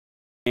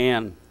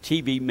began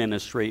TV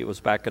ministry. It was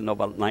back in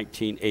about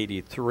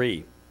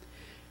 1983.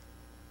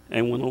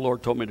 And when the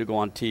Lord told me to go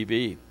on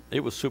TV, it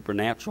was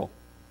supernatural.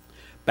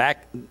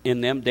 Back in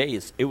them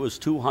days, it was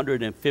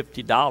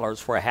 $250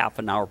 for a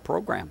half-an-hour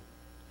program.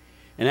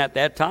 And at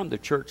that time,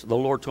 the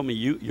Lord told me,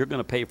 you're going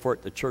to pay for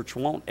it. The church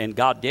won't. And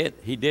God did.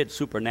 He did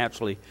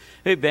supernaturally.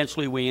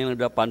 Eventually, we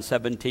ended up on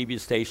 7 TV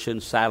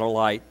stations,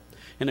 satellite.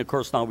 And, of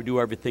course, now we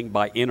do everything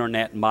by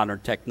internet and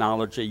modern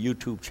technology,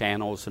 YouTube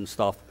channels and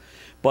stuff.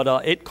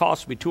 But it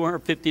cost me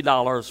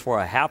 $250 for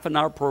a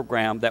half-an-hour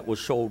program that was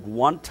showed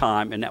one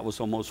time, and that was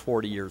almost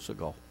 40 years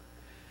ago.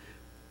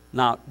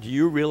 Now, do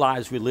you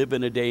realize we live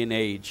in a day and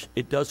age,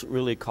 it doesn't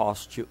really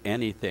cost you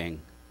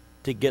anything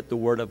to get the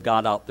Word of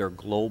God out there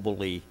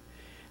globally.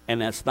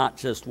 And that's not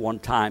just one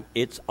time.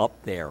 It's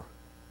up there.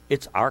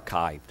 It's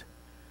archived.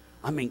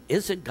 I mean,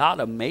 isn't God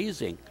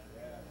amazing?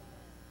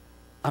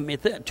 I mean,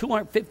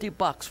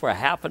 $250 for a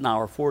half an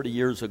hour 40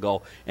 years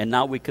ago, and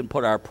now we can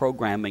put our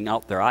programming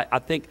out there. I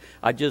think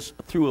I just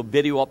threw a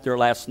video up there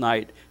last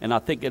night, and I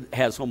think it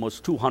has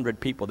almost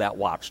 200 people that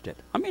watched it.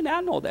 I mean,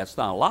 I know that's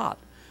not a lot,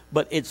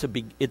 but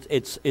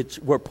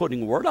we're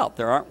putting word out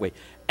there, aren't we?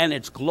 And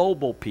it's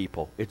global,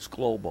 people. It's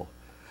global.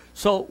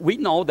 So we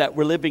know that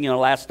we're living in the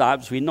last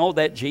times. We know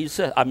that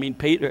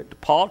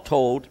Paul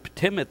told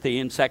Timothy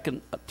in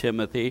 2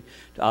 Timothy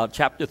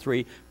chapter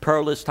 3,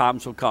 perilous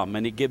times will come.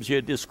 And he gives you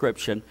a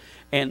description.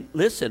 And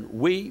listen,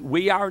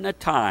 we are in a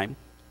time,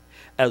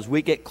 as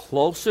we get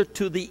closer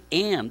to the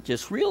end,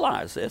 just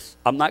realize this.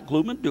 I'm not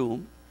gloom and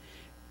doom.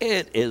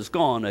 It is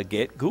going to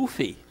get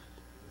goofy.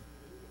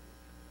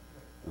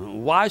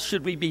 Why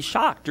should we be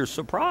shocked or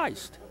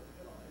surprised?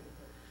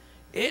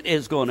 It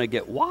is going to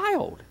get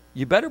wild.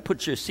 You better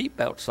put your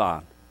seatbelts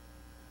on,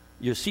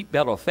 your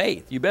seatbelt of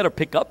faith. You better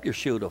pick up your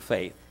shield of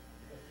faith.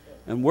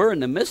 And we're in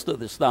the midst of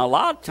this. Now, a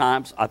lot of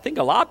times, I think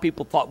a lot of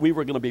people thought we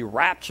were going to be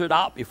raptured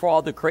out before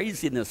all the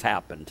craziness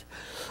happened.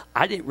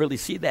 I didn't really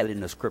see that in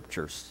the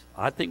scriptures.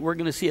 I think we're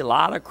going to see a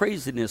lot of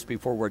craziness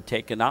before we're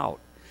taken out.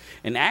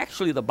 And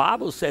actually, the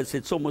Bible says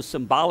it's almost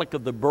symbolic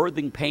of the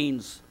birthing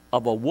pains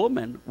of a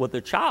woman with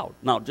a child.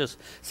 Now, just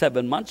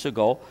 7 months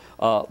ago,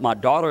 my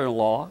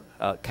daughter-in-law,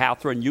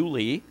 Catherine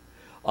Yulee,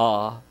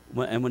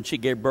 when she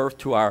gave birth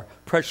to our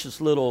precious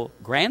little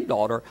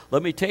granddaughter,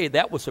 let me tell you,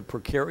 that was a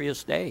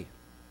precarious day.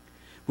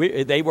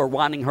 They were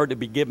wanting her to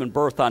be given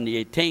birth on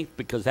the 18th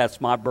because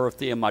that's my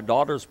birthday and my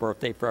daughter's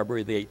birthday,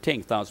 February the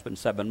 18th. Now it's been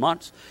 7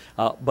 months.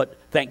 But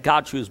thank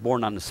God she was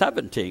born on the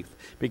 17th,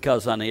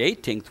 because on the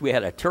 18th we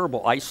had a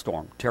terrible ice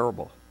storm,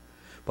 terrible.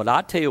 But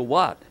I tell you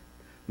what,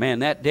 man,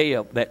 that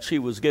day that she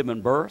was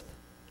given birth,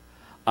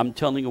 I'm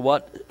telling you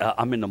what,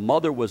 the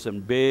mother was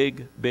in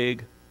big,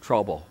 big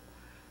trouble,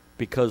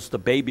 because the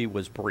baby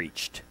was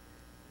breached.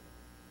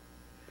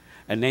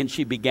 And then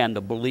she began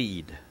to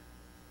bleed.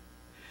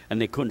 And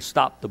they couldn't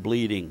stop the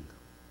bleeding.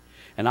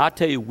 And I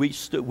tell you,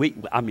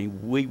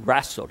 we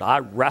wrestled. I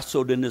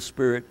wrestled in the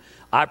Spirit.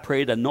 I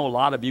prayed. I know a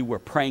lot of you were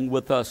praying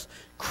with us,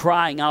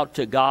 crying out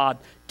to God,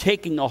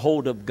 taking a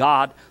hold of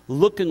God,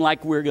 looking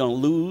like we were going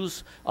to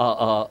lose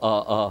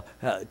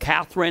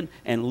Catherine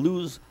and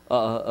lose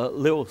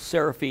little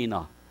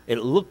Seraphina. It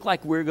looked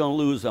like we were going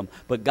to lose them.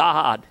 But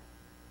God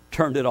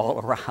turned it all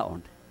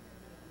around.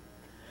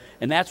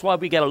 And that's why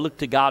we got to look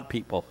to God,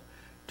 people.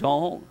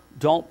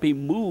 Don't be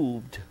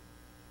moved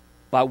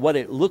by what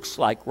it looks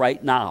like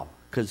right now,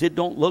 because it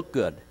don't look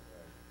good.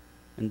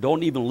 And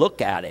don't even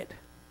look at it.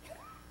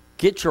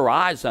 Get your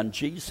eyes on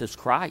Jesus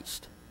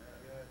Christ.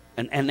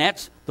 And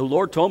that's, the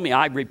Lord told me,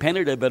 I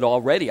repented of it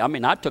already. I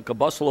mean, I took a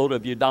busload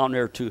of you down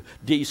there to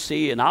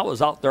D.C., and I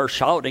was out there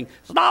shouting,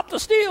 stop the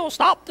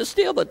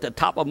steal at the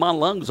top of my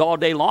lungs all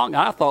day long.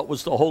 I thought it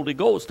was the Holy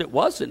Ghost. It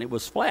wasn't. It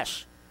was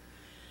flesh.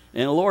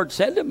 And the Lord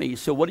said to me, he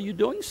said, what are you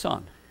doing,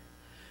 son?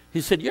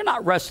 He said, you're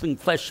not wrestling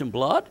flesh and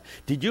blood.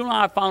 Did you know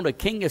I found a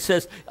king that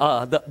says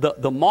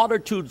the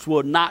multitudes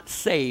will not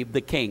save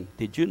the king?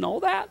 Did you know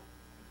that?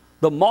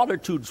 The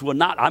multitudes will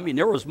not.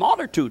 There was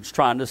multitudes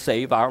trying to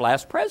save our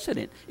last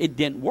president. It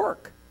didn't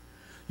work.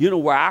 You know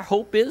where our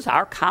hope is,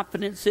 our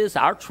confidence is,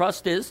 our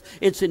trust is?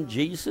 It's in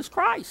Jesus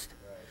Christ.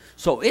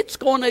 So it's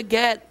going to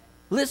get,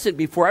 listen,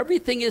 before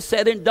everything is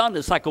said and done,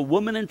 it's like a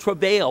woman in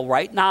travail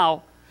right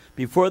now.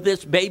 Before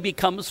this baby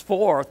comes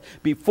forth,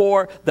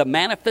 before the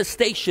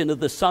manifestation of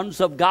the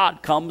sons of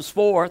God comes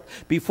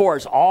forth, before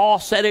it's all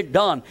said and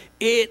done,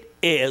 it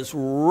is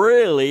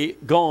really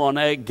going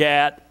to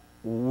get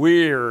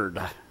weird.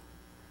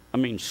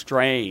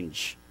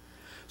 Strange.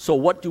 So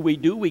what do?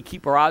 We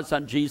keep our eyes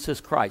on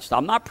Jesus Christ.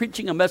 I'm not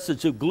preaching a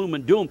message of gloom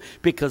and doom,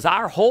 because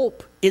our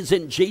hope is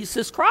in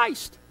Jesus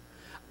Christ.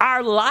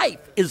 Our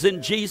life is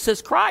in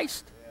Jesus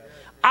Christ.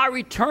 Our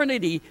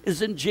eternity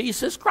is in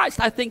Jesus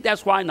Christ. I think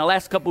that's why in the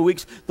last couple of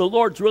weeks, the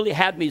Lord's really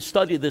had me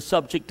study the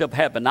subject of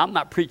heaven. I'm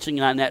not preaching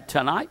on that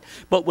tonight.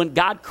 But when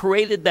God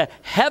created the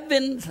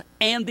heavens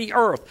and the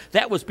earth,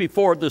 that was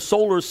before the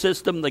solar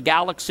system, the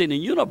galaxy, and the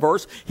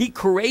universe. He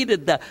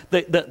created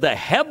the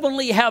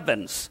heavenly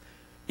heavens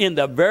in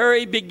the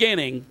very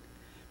beginning,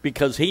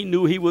 because he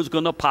knew he was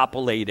going to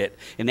populate it.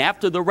 And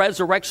after the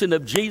resurrection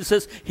of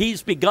Jesus,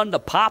 he's begun to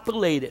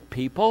populate it,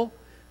 people.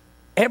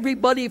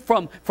 Everybody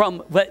from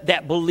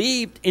that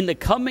believed in the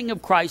coming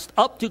of Christ,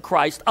 up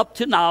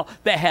to now,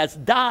 that has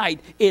died,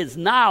 is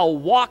now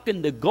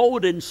walking the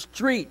golden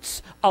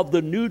streets of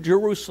the New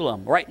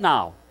Jerusalem right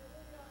now.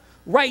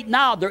 Right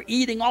now, they're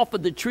eating off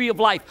of the tree of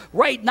life.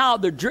 Right now,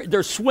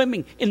 they're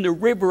swimming in the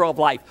river of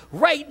life.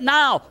 Right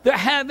now, they're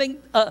having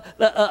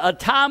a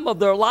time of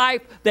their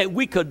life that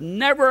we could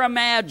never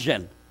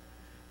imagine.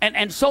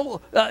 And so,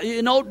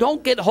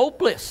 don't get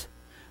hopeless.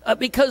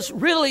 Because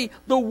really,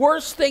 the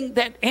worst thing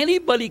that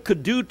anybody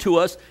could do to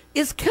us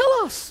is kill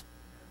us.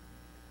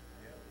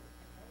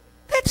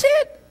 That's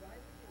it.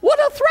 What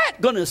a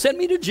threat. Going to send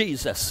me to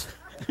Jesus.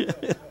 What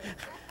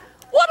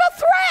a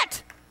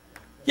threat.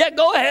 Yeah,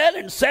 go ahead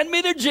and send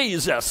me to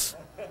Jesus.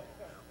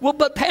 Well,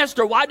 but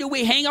Pastor, why do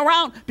we hang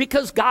around?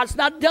 Because God's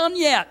not done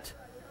yet.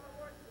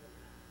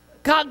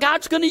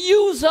 God's going to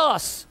use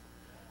us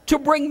to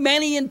bring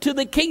many into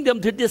the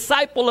kingdom, to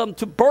disciple them,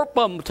 to burp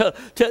them,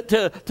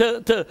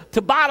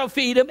 to bottle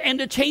feed them, and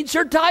to change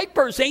their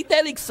diapers. Ain't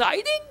that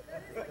exciting?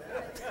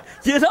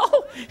 You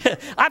know,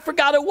 I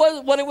forgot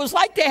what it was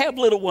like to have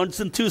little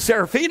ones until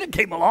Serafina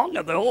came along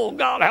and oh,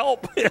 God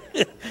help.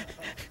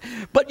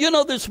 But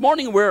this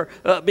morning we're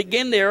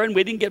begin there, and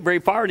we didn't get very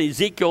far in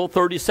Ezekiel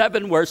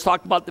 37, where it's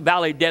talking about the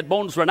valley of dead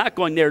bones. We're not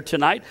going there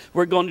tonight.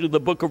 We're going to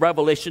the book of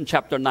Revelation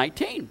chapter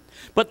 19.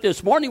 But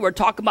this morning we're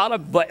talking about a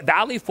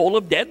valley full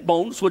of dead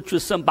bones, which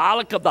was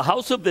symbolic of the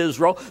house of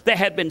Israel that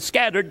had been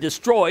scattered,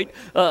 destroyed.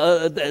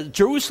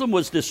 Jerusalem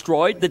was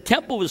destroyed. The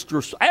temple was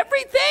destroyed.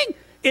 Everything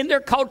in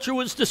their culture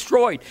was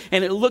destroyed.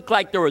 And it looked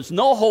like there was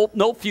no hope,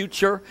 no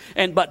future.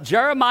 But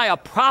Jeremiah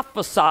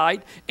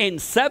prophesied in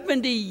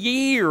 70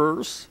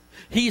 years,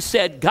 he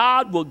said,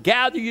 God will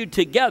gather you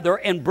together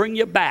and bring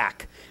you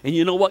back. And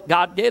you know what?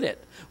 God did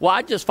it. Well,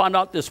 I just found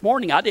out this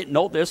morning, I didn't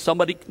know this.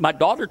 My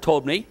daughter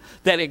told me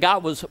that a guy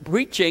was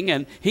preaching,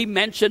 and he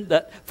mentioned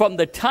that from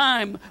the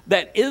time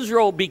that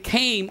Israel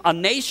became a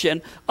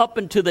nation up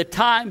until the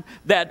time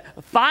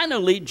that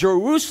finally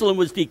Jerusalem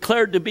was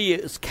declared to be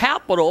its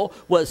capital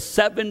was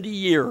 70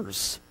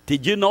 years.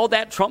 Did you know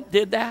that Trump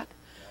did that?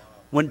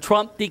 When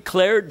Trump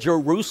declared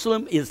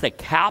Jerusalem is the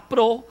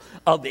capital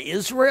of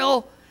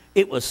Israel,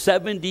 it was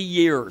 70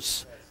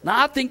 years.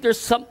 Now, I think there's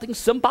something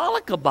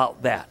symbolic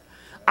about that.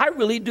 I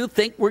really do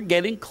think we're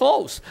getting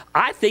close.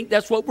 I think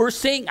that's what we're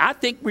seeing. I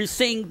think we're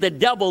seeing the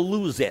devil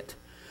lose it.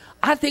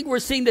 I think we're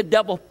seeing the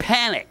devil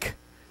panic.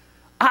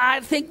 I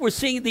think we're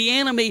seeing the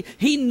enemy.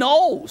 He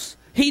knows.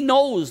 He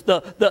knows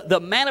the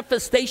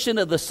manifestation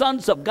of the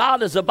sons of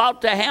God is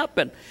about to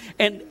happen.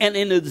 And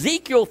in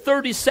Ezekiel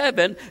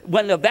 37,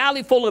 when the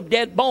valley full of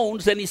dead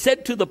bones, and he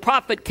said to the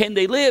prophet, can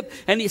they live?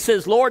 And he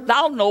says, Lord,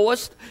 thou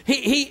knowest.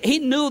 He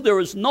knew there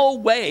was no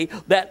way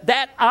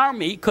that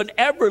army could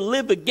ever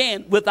live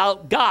again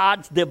without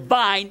God's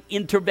divine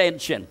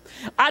intervention.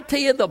 I tell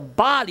you, the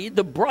body,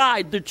 the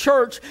bride, the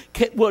church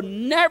will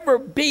never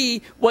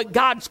be what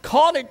God's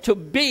called it to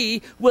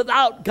be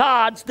without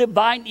God's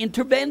divine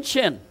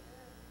intervention.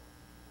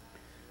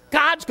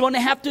 God's going to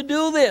have to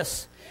do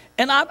this.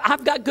 And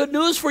I've got good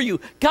news for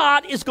you.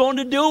 God is going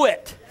to do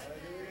it.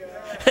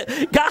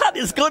 God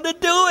is going to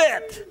do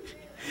it.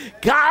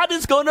 God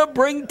is going to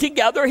bring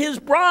together his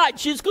bride.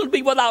 She's going to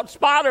be without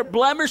spot or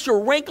blemish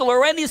or wrinkle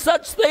or any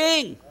such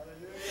thing.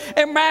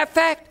 And matter of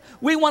fact,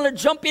 we want to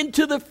jump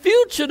into the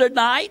future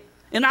tonight.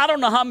 And I don't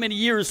know how many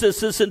years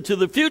this is into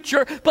the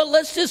future, but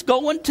let's just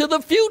go into the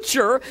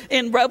future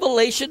in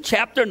Revelation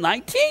chapter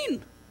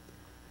 19.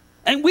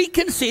 And we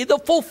can see the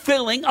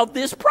fulfilling of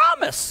this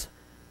promise.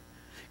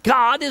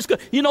 God is good.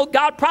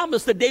 God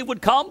promised the day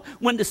would come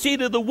when the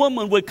seed of the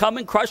woman would come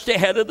and crush the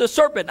head of the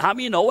serpent. How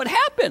many know it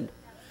happened?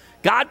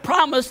 God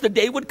promised the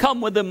day would come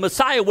when the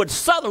Messiah would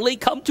suddenly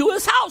come to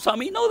his house. How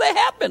many know that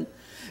happened?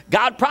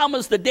 God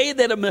promised the day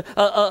that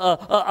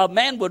a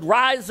man would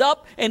rise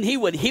up and he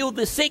would heal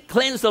the sick,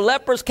 cleanse the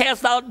lepers,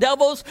 cast out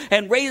devils,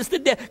 and raise the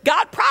dead.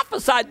 God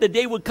prophesied the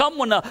day would come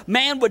when a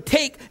man would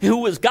who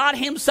was God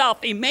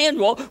himself,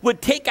 Emmanuel,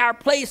 would take our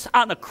place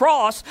on the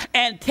cross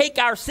and take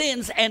our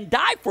sins and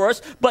die for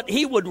us, but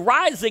he would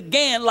rise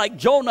again like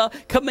Jonah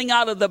coming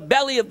out of the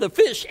belly of the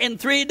fish in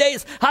 3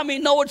 days. How many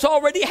know it's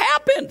already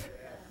happened?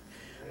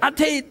 I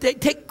tell you,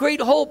 take great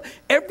hope.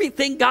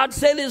 Everything God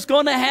said is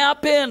going to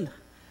happen.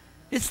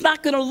 It's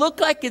not going to look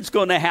like it's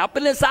going to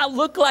happen. It's not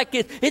look like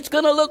it. It's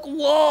going to look,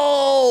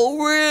 whoa,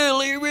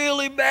 really,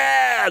 really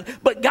bad.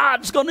 But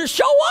God's going to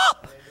show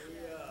up.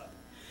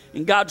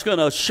 And God's going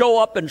to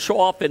show up and show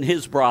off in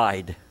his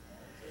bride.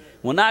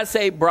 When I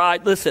say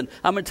bride, listen,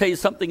 I'm going to tell you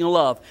something in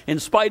love. In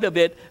spite of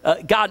it,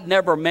 God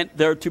never meant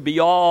there to be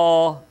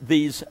all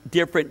these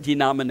different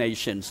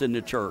denominations in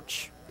the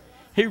church.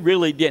 He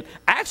really did.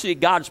 Actually,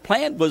 God's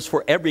plan was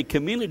for every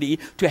community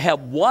to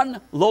have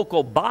one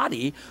local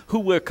body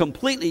who were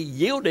completely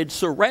yielded,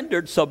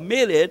 surrendered,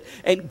 submitted,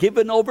 and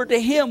given over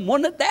to him.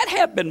 Wouldn't that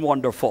have been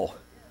wonderful?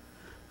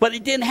 But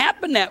it didn't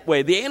happen that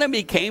way. The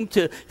enemy came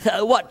to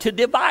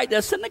divide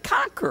us and to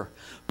conquer.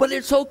 But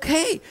it's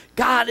okay.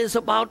 God is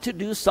about to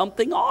do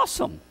something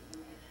awesome.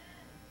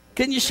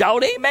 Can you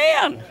shout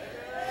amen?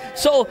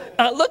 So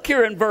look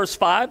here in verse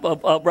 5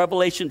 of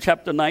Revelation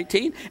chapter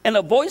 19. And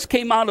a voice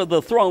came out of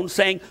the throne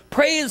saying,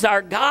 Praise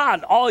our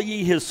God, all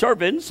ye his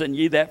servants, and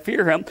ye that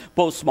fear him,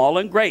 both small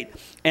and great.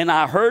 And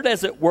I heard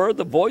as it were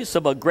the voice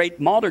of a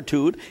great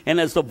multitude, and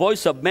as the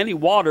voice of many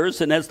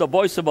waters, and as the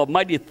voice of a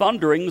mighty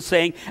thundering,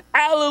 saying,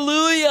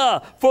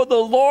 Alleluia, for the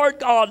Lord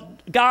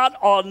God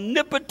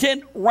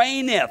omnipotent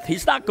reigneth.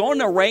 He's not going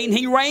to reign,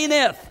 he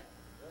reigneth.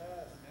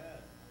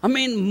 I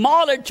mean,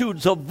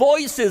 multitudes of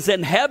voices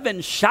in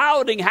heaven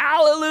shouting,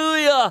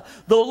 Hallelujah,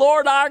 the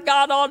Lord our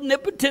God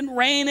omnipotent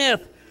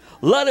reigneth.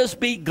 Let us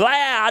be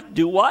glad.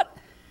 Do what?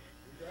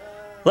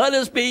 Let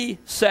us be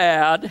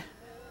sad.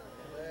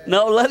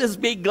 No, let us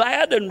be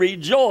glad and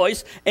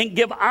rejoice and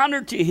give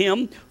honor to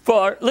him.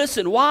 For,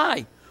 listen,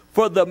 why?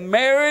 For the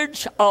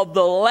marriage of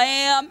the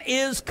Lamb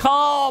is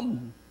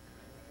come.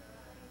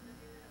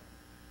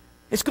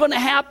 It's going to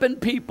happen,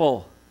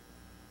 people.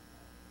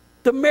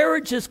 The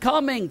marriage is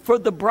coming for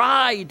the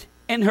bride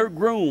and her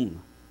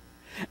groom.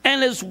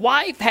 And his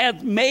wife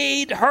hath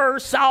made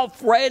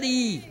herself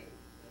ready.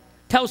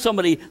 Tell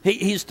somebody,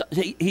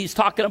 he's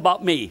talking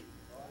about me.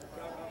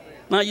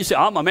 Now you say,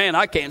 I'm a man,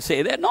 I can't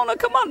say that. No,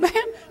 come on, man.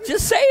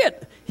 Just say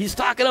it. He's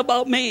talking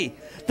about me.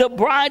 The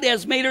bride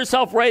has made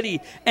herself ready,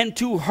 and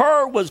to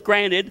her was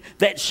granted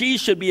that she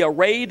should be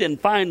arrayed in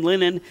fine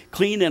linen,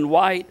 clean and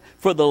white.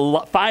 For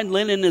the fine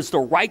linen is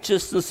the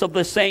righteousness of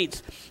the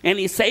saints. And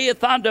he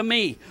saith unto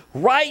me,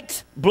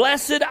 Right,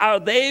 blessed are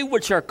they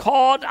which are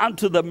called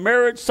unto the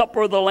marriage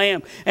supper of the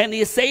Lamb. And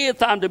he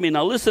saith unto me,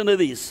 now listen to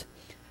these.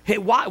 Hey,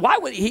 why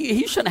would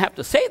he shouldn't have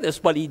to say this,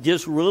 but he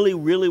just really,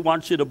 really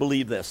wants you to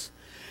believe this.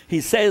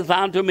 He says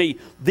unto me,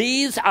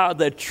 These are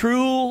the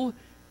true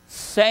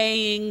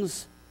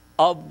sayings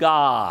of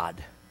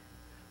God.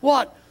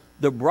 What?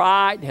 The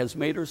bride has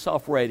made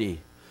herself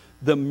ready.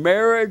 The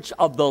marriage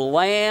of the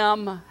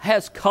Lamb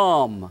has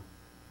come,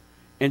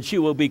 and she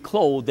will be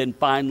clothed in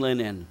fine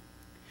linen.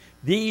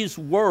 These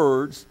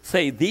words,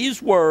 say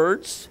these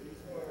words,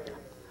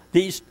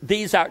 these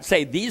are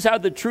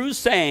the true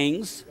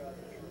sayings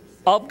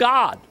of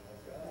God.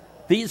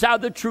 These are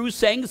the true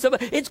sayings of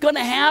God. It's going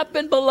to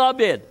happen,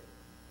 beloved.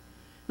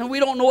 Now, we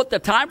don't know what the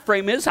time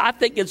frame is. I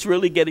think it's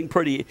really getting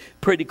pretty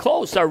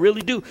close. I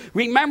really do.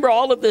 Remember,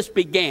 all of this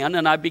began,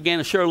 and I began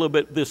to share a little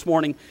bit this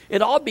morning.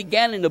 It all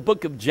began in the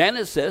book of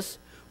Genesis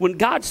when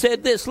God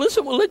said this.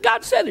 Listen what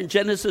God said in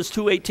Genesis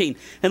 2:18.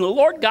 And the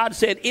Lord God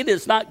said, It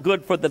is not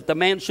good for that the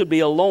man should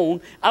be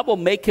alone. I will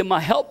make him a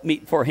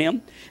helpmeet for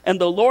him. And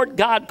the Lord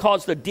God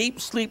caused a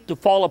deep sleep to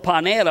fall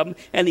upon Adam,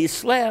 and he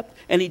slept,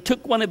 and he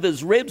took one of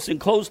his ribs and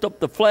closed up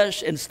the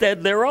flesh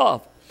instead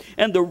thereof.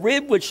 And the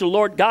rib which the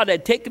Lord God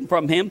had taken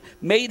from him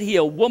made he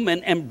a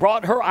woman and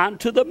brought her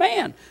unto the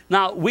man.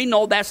 Now, we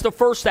know that's the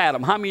first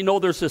Adam. How many know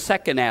there's a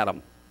second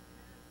Adam?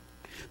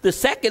 The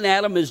second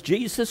Adam is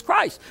Jesus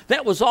Christ.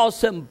 That was all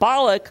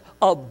symbolic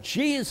of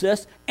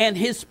Jesus and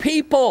his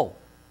people.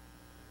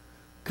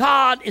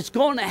 God is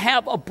going to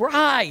have a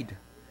bride.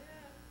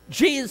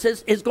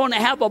 Jesus is going to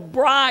have a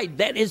bride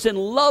that is in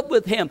love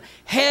with him,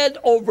 head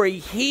over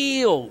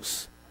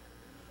heels.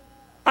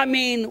 I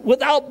mean,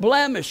 without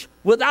blemish,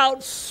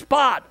 without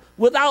spot,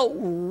 without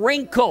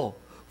wrinkle,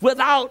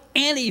 without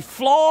any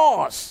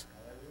flaws.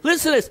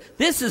 Listen to this.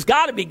 This has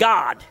got to be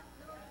God.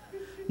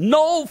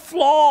 No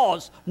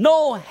flaws,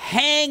 no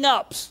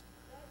hang-ups,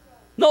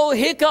 no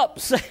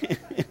hiccups,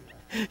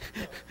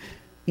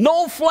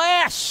 no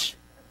flesh,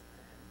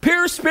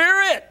 pure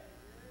spirit.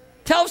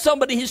 Tell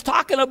somebody he's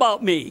talking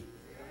about me.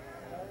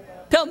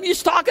 Tell him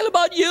he's talking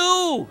about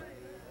you.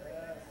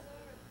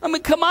 I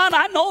mean, come on,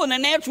 I know in the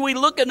natural we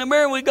look in the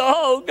mirror and we go,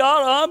 oh,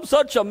 God, I'm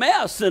such a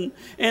mess. And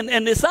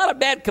it's not a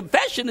bad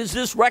confession, it's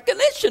just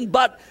recognition.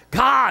 But,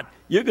 God,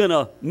 you're going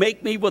to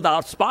make me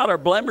without spot or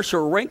blemish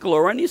or wrinkle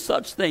or any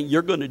such thing.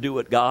 You're going to do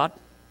it, God.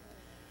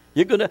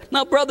 You're going to.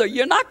 Now, brother,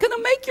 you're not going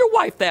to make your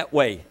wife that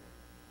way.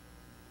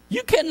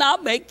 You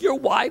cannot make your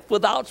wife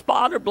without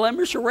spot or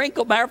blemish or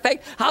wrinkle. Matter of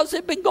fact, how's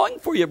it been going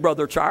for you,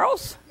 Brother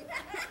Charles?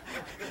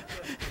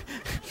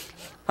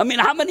 I mean,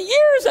 how many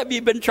years have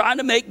you been trying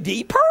to make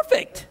D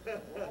perfect?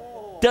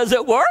 Does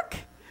it work?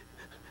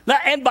 Now,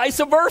 and vice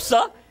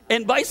versa.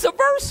 And vice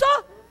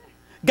versa.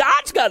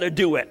 God's got to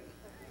do it.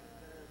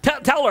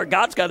 Tell her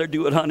God's got to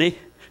do it, honey.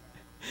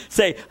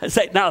 Say,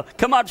 now,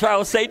 come on,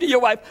 Charles. Say to your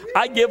wife,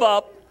 I give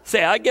up.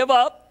 Say, I give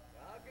up.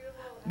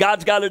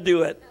 God's got to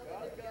do it.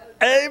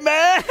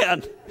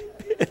 Amen.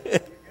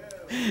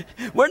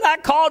 We're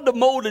not called to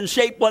mold and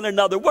shape one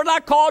another. We're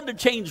not called to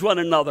change one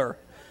another.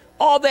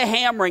 All the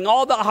hammering,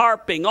 all the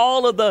harping,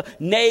 all of the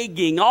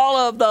nagging, all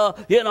of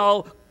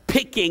the,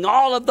 picking,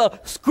 all of the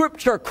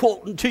scripture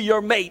quoting to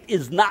your mate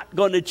is not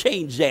going to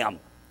change them.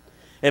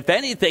 If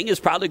anything, it's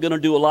probably going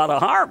to do a lot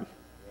of harm.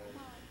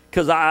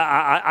 Because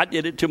I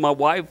did it to my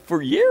wife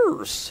for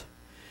years.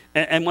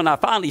 And when I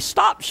finally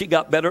stopped, she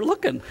got better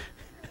looking.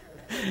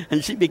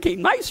 And she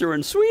became nicer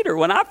and sweeter.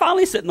 When I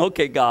finally said,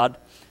 okay, God,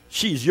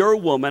 She's your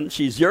woman.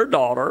 She's your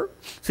daughter.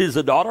 She's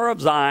the daughter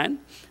of Zion.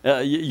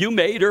 You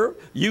made her.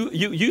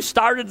 You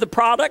started the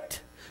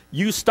product.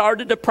 You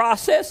started the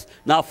process.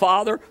 Now,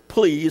 Father,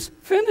 please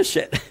finish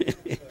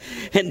it.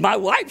 And my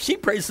wife, she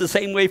prays the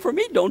same way for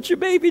me. Don't you,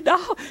 baby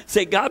doll?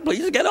 Say, God,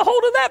 please get a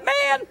hold of that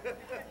man.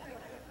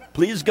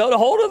 Please get a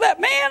hold of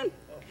that man.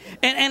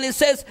 And it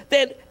says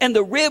that, and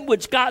the rib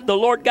which God, the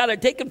Lord God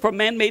had taken from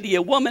man made he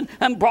a woman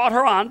and brought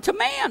her on to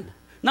man.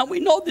 Now,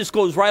 we know this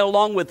goes right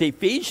along with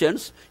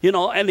Ephesians,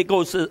 and it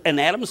goes, and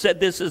Adam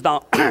said, this is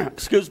now,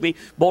 excuse me,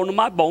 bone of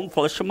my bone,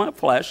 flesh of my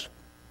flesh.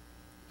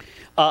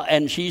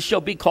 And she shall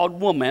be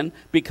called woman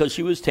because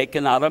she was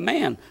taken out of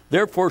man.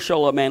 Therefore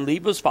shall a man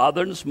leave his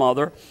father and his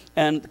mother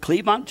and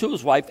cleave unto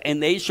his wife,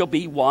 and they shall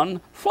be one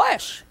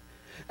flesh.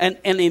 And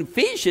in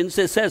Ephesians,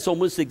 it says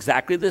almost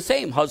exactly the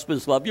same.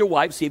 Husbands, love your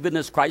wives, even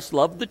as Christ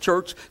loved the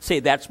church. Say,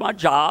 that's my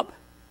job,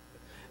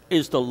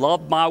 is to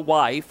love my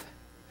wife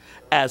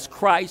as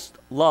Christ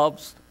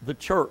loves the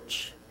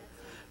church.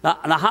 Now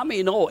how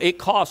many know it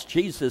cost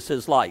Jesus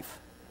his life?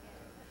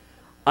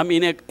 I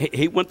mean,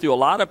 he went through a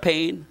lot of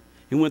pain.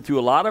 He went through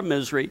a lot of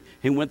misery.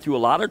 He went through a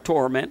lot of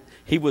torment.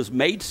 He was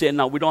made sin.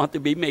 Now, we don't have to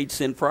be made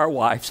sin for our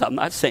wives. I'm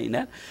not saying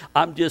that.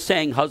 I'm just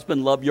saying,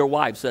 husband, love your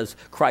wives as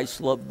Christ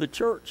loved the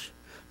church.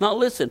 Now,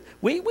 listen,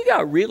 we got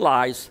to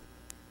realize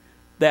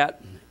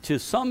that to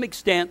some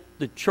extent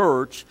the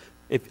church,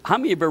 how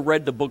many of you have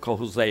read the book of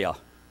Hosea?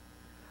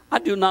 I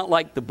do not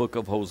like the book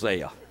of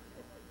Hosea.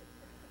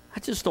 I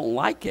just don't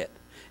like it.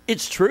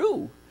 It's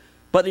true.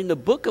 But in the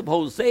book of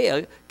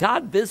Hosea,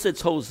 God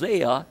visits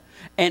Hosea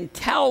and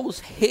tells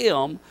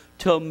him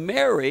to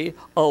marry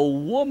a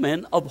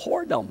woman of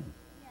whoredom.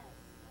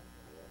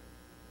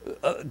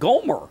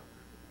 Gomer.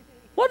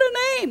 What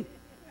a name.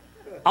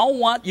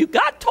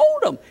 God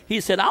told him.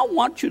 He said, I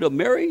want you to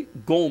marry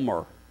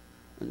Gomer.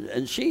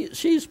 And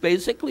she's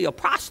basically a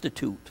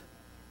prostitute,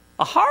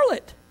 a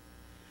harlot.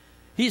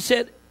 He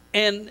said,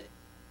 and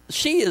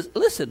she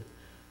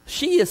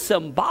is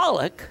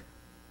symbolic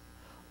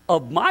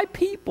of my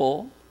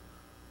people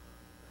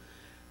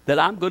that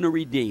I'm going to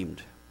redeem.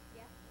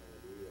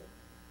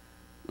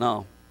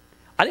 No,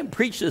 I didn't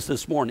preach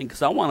this morning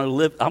because I want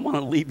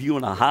to leave you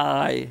in a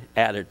high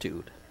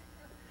attitude.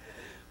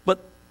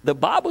 But the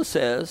Bible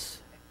says,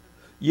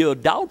 you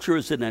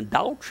adulterers and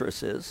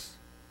adulteresses,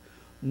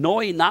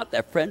 knowing not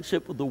that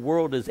friendship with the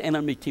world is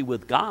enmity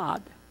with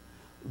God,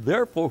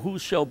 therefore who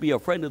shall be a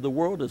friend of the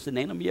world is an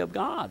enemy of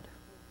God.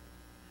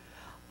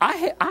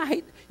 I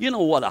hate, you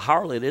know what a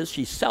harlot is?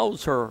 She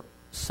sells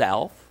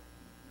herself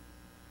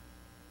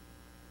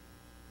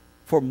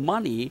for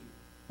money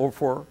or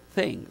for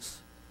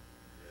things.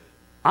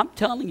 I'm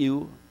telling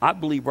you, I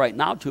believe right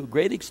now to a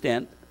great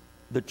extent,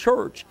 the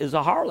church is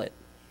a harlot.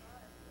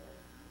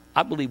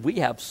 I believe we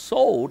have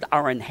sold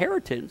our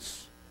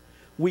inheritance.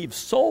 We've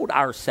sold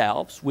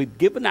ourselves. We've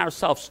given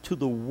ourselves to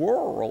the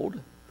world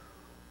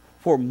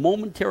for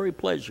momentary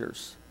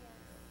pleasures.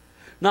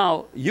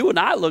 Now, you and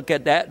I look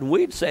at that and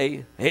we'd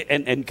say, hey,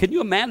 and can you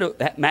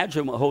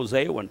imagine what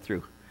Hosea went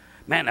through?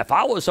 Man, if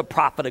I was a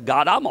prophet of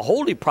God, I'm a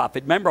holy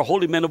prophet. Remember,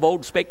 holy men of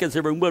old spake as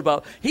everyone would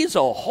about. He's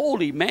a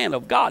holy man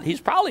of God.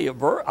 He's probably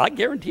I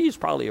guarantee he's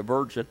probably a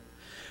virgin.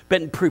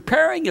 Been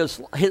preparing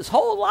his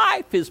whole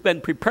life has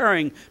been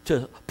preparing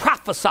to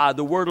prophesy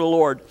the word of the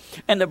Lord.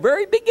 And the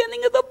very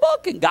beginning of the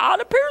book, and God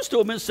appears to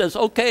him and says,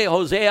 okay,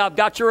 Hosea, I've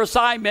got your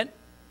assignment.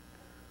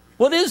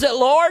 What is it,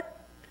 Lord?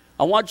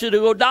 I want you to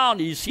go down.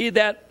 You see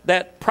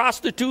that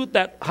prostitute,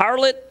 that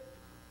harlot,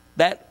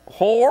 that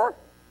whore?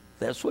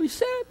 That's what he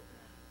said.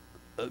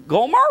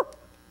 Gomer?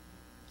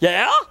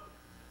 Yeah?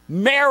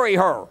 Marry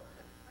her.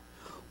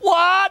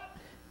 What?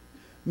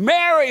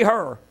 Marry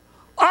her.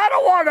 I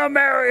don't want to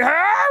marry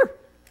her.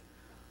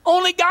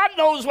 Only God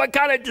knows what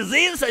kind of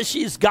diseases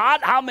she's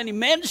got, how many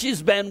men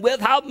she's been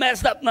with, how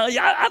messed up. Now,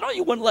 I know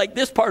you wouldn't like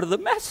this part of the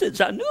message.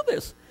 I knew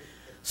this.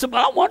 So,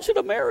 but I want you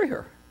to marry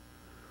her.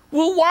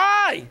 Well,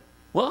 why?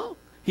 Well,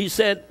 he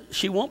said,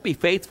 she won't be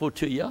faithful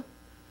to you.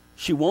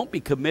 She won't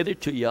be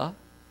committed to you.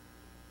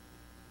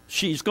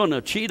 She's going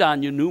to cheat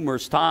on you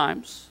numerous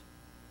times.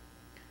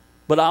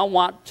 But I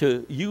want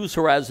to use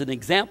her as an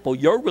example.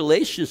 Your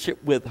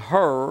relationship with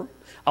her,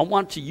 I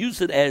want to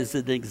use it as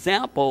an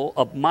example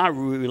of my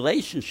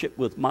relationship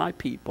with my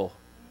people.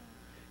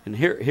 And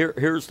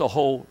here's the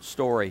whole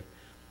story.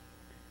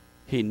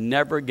 He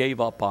never gave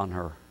up on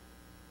her.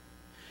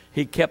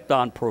 He kept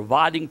on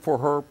providing for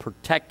her,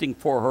 protecting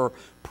for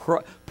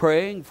her,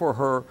 praying for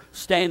her,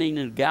 standing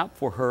in the gap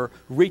for her,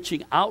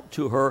 reaching out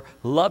to her,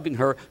 loving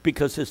her,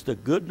 because it's the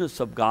goodness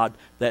of God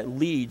that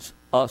leads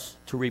us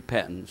to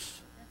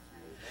repentance.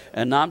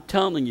 And I'm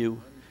telling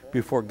you,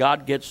 before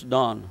God gets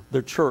done,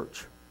 the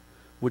church,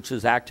 which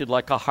has acted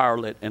like a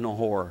harlot and a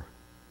whore,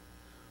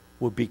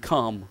 will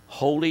become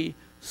holy,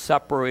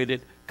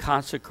 separated,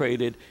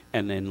 consecrated,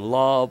 and in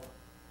love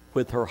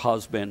with her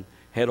husband,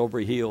 head over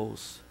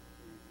heels.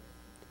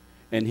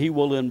 And he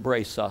will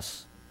embrace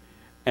us.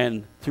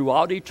 And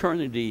throughout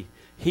eternity,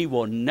 he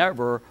will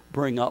never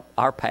bring up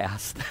our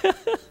past.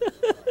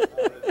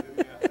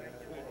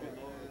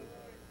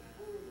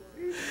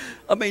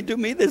 I to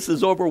me this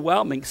is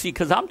overwhelming. See,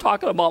 because I'm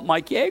talking about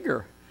Mike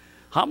Yeager.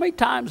 How many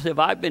times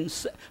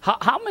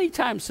how many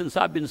times since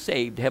I've been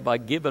saved have I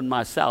given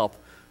myself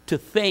to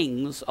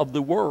things of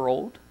the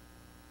world,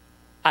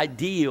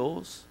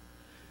 ideals,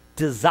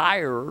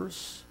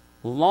 desires,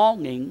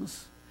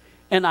 longings,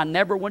 and I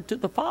never went to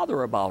the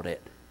Father about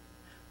it.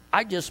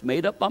 I just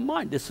made up my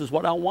mind. This is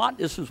what I want.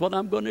 This is what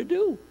I'm going to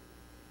do.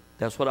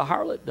 That's what a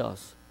harlot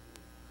does.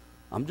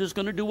 I'm just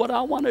going to do what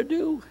I want to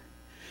do.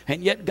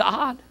 And yet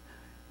God,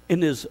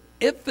 in his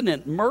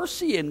infinite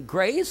mercy and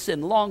grace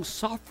and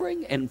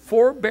long-suffering and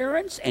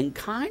forbearance and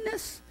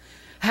kindness,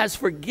 has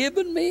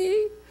forgiven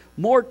me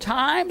more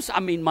times.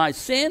 I mean, my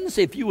sins,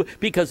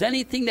 because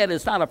anything that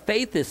is not of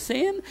faith is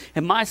sin.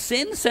 And my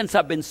sin, since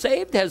I've been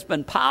saved, has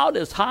been piled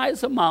as high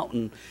as a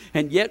mountain.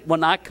 And yet,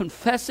 when I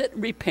confess it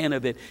and repent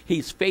of it,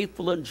 he's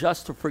faithful and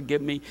just to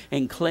forgive me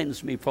and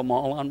cleanse me from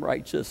all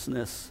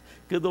unrighteousness.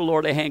 Give the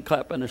Lord a hand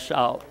clap and a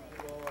shout.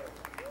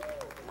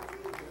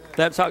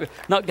 That's how.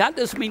 Now, God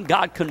doesn't mean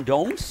God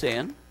condones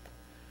sin.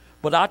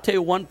 But I'll tell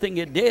you one thing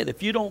it did.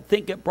 If you don't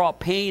think it brought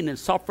pain and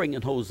suffering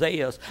in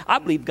Hosea's, I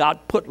believe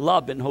God put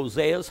love in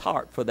Hosea's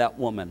heart for that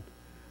woman.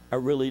 I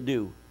really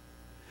do.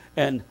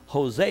 And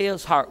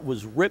Hosea's heart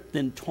was ripped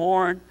and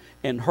torn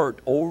and hurt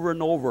over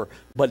and over.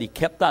 But he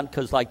kept on,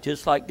 because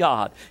just like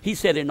God, he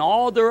said in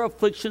all their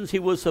afflictions he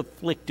was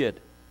afflicted.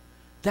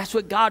 That's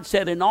what God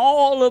said. In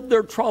all of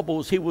their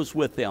troubles, he was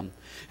with them.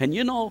 And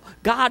you know,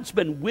 God's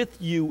been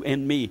with you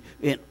and me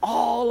in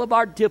all of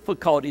our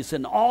difficulties,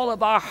 in all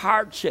of our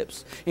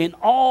hardships, in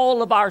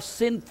all of our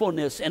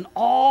sinfulness, and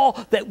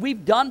all that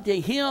we've done to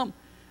him.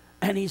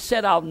 And he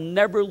said, I'll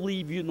never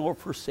leave you nor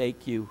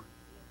forsake you.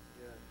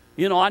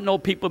 You know, I know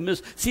people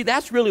see,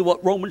 that's really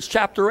what Romans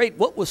chapter 8,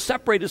 what will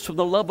separate us from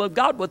the love of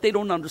God, what they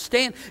don't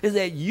understand is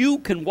that you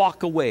can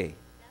walk away.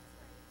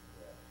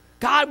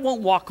 God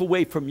won't walk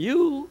away from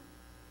you.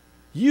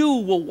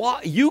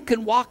 You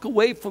can walk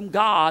away from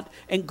God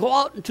and go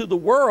out into the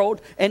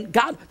world. And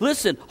God,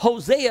 listen,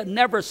 Hosea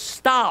never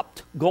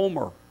stopped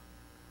Gomer.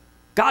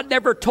 God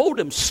never told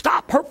him,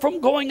 stop her from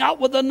going out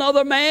with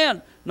another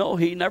man. No,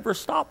 he never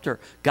stopped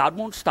her. God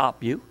won't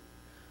stop you.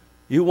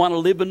 You want to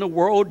live in the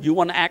world? You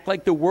want to act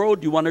like the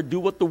world? You want to do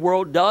what the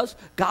world does?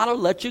 God will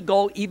let you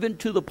go, even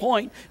to the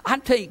point. I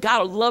tell you,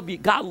 God will love you.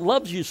 God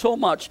loves you so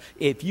much.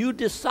 If you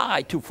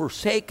decide to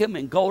forsake him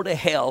and go to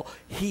hell,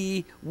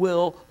 he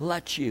will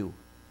let you.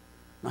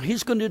 Now,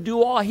 he's going to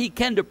do all he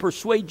can to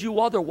persuade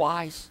you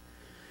otherwise.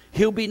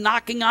 He'll be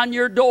knocking on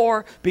your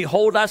door.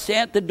 Behold, I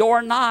stand at the door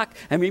and knock.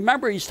 And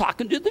remember, he's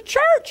talking to the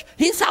church.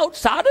 He's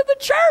outside of the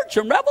church.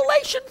 In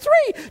Revelation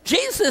 3,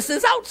 Jesus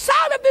is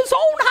outside of his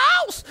own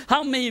house.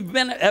 How many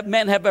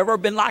men have ever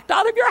been locked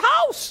out of your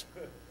house?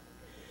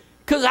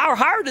 Because our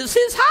heart is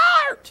his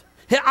heart.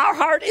 Our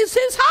heart is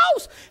his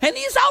house. And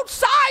he's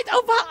outside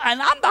of,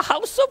 and I'm the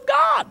house of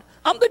God.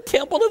 I'm the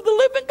temple of the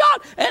living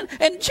God.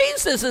 And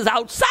Jesus is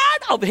outside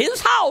of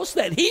his house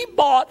that he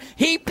bought,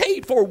 he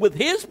paid for with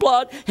his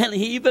blood, and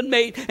he even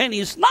made, and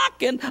he's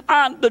knocking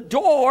on the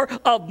door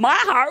of my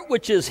heart,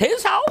 which is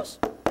his house.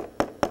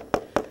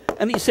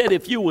 And he said,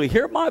 if you will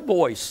hear my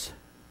voice,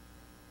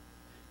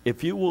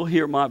 if you will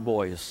hear my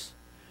voice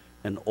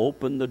and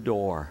open the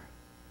door,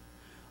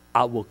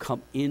 I will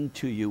come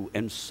into you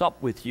and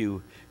sup with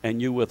you and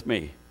you with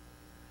me.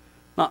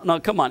 Now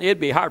come on,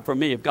 it'd be hard for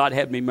me if God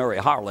had me marry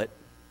a harlot.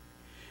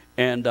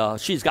 And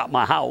she's got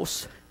my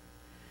house,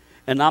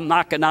 and I'm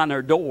knocking on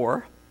her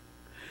door,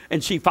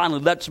 and she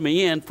finally lets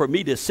me in for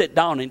me to sit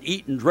down and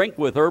eat and drink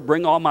with her,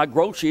 bring all my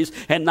groceries,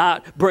 and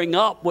not bring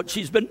up what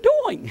she's been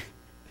doing.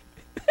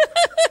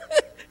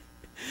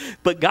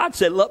 But God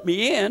said, let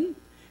me in,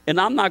 and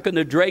I'm not going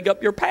to drag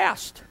up your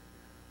past.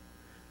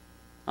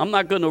 I'm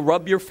not going to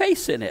rub your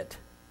face in it.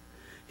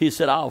 He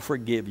said, I'll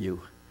forgive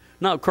you.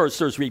 Now, of course,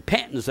 there's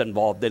repentance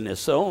involved in this,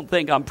 so don't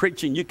think I'm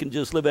preaching you can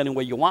just live any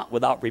way you want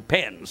without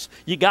repentance.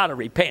 You got to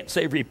repent.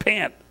 Say,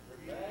 repent.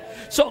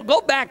 So go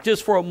back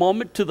just for a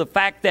moment to the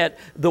fact that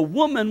the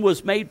woman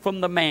was made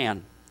from the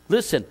man.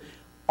 Listen,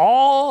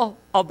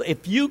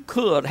 if you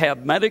could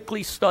have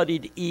medically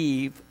studied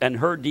Eve and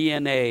her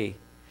DNA,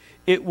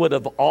 it would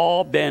have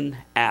all been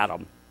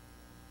Adam.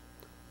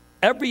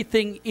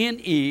 Everything in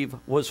Eve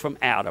was from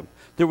Adam.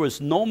 There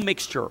was no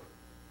mixture,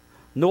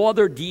 no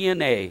other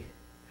DNA.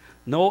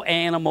 No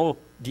animal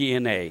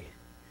DNA.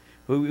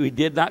 We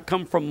did not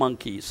come from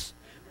monkeys.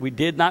 We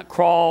did not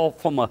crawl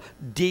from a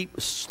deep,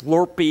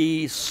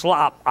 slurpy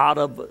slop out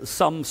of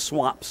some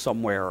swamp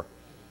somewhere.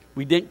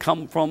 We didn't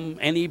come from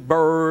any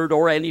bird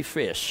or any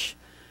fish.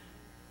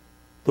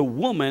 The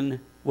woman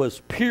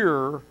was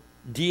pure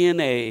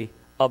DNA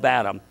of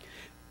Adam.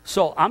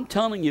 So I'm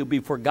telling you,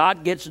 before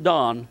God gets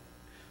done,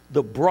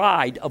 the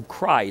bride of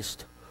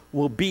Christ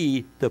will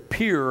be the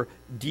pure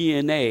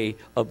DNA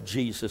of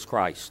Jesus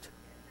Christ.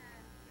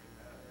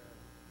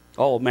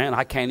 Oh, man,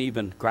 I can't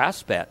even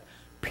grasp that.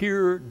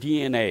 Pure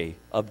DNA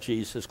of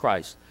Jesus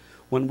Christ.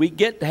 When we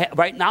get,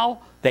 right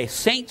now, the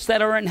saints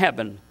that are in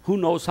heaven, who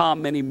knows how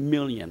many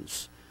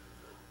millions,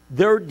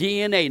 their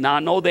DNA. Now, I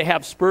know they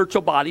have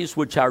spiritual bodies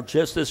which are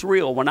just as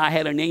real. When I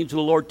had an angel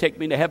of the Lord take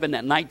me to heaven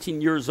at 19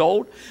 years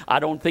old, I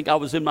don't think I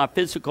was in my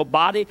physical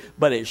body,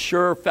 but it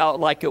sure felt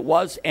like it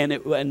was. And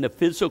the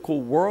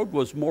physical world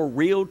was more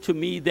real to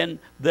me than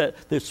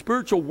the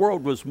spiritual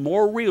world was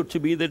more real to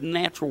me than the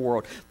natural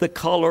world. The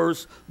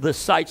colors, the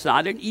sights. Now,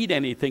 I didn't eat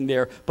anything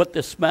there, but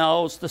the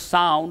smells, the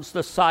sounds,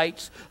 the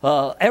sights,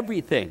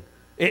 everything.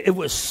 It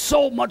was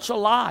so much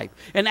alive.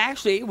 And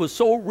actually, it was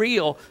so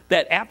real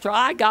that after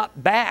I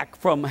got back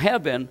from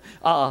heaven,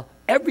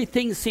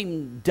 everything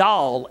seemed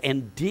dull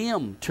and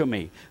dim to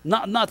me.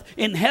 Not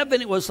in heaven,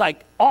 it was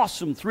like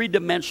awesome,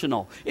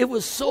 three-dimensional. It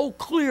was so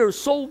clear,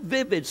 so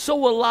vivid,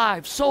 so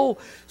alive, so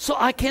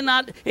I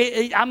cannot.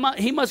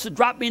 He must have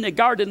dropped me in the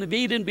Garden of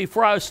Eden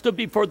before I stood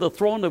before the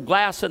throne of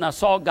glass, and I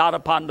saw God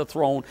upon the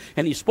throne,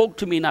 and he spoke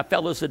to me, and I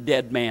fell as a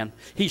dead man.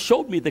 He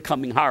showed me the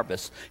coming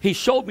harvest. He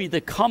showed me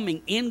the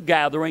coming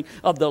ingathering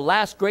of the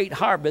last great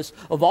harvest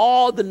of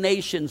all the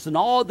nations and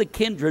all the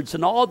kindreds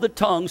and all the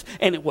tongues,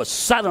 and it was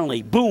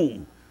suddenly,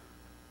 boom.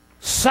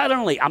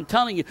 Suddenly, I'm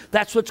telling you,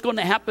 that's what's going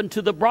to happen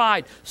to the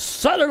bride.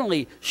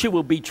 Suddenly, she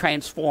will be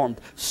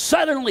transformed.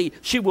 Suddenly,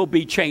 she will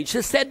be changed.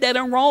 It said that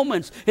in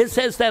Romans. It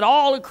says that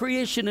all of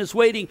creation is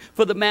waiting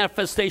for the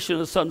manifestation of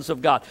the sons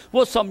of God.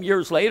 Well, some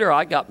years later,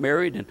 I got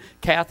married, and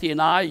Kathy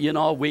and I,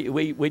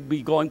 we'd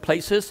be going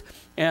places.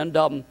 And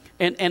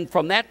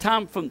from that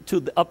time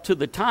up to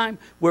the time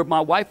where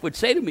my wife would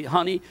say to me,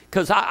 honey,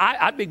 because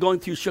I'd be going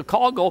through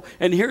Chicago,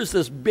 and here's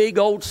this big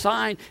old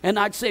sign, and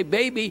I'd say,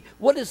 baby,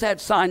 what does that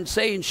sign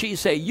say? And she'd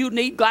say, you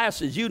need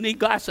glasses, you need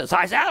glasses.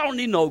 I said, I don't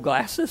need no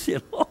glasses,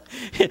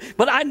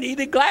 but I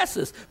needed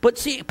glasses. But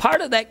see,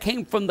 part of that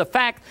came from the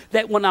fact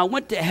that when I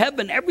went to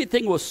heaven,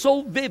 everything was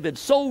so vivid,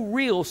 so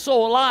real,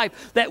 so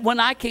alive, that when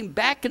I came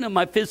back into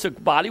my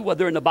physical body,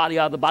 whether in the body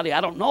or out of the body, I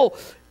don't know,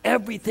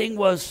 everything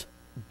was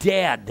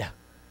dead.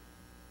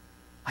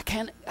 I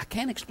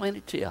can't explain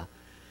it to you.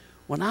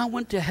 When I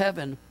went to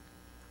heaven,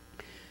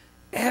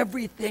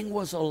 everything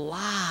was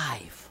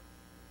alive.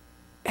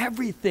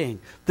 Everything.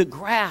 The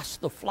grass,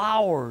 the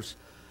flowers.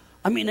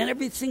 And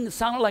everything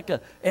sounded like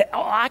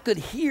I could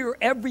hear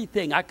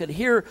everything. I could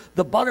hear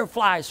the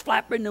butterflies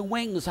flapping their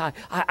wings. I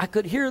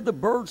could hear the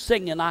birds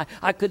singing.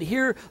 I could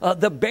hear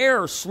the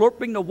bear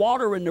slurping the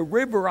water in the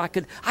river.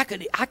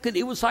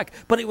 It was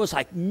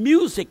like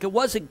music. It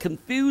wasn't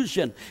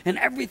confusion. And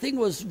everything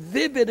was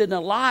vivid and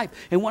alive.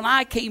 And when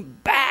I came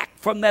back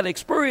from that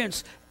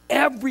experience,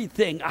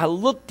 everything I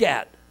looked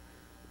at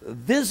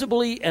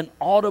visibly and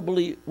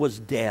audibly was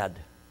dead.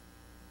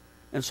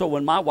 And so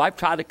when my wife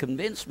tried to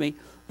convince me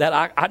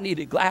that I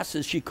needed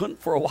glasses, she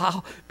couldn't for a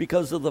while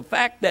because of the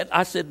fact that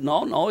I said,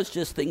 no, it's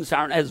just things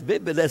aren't as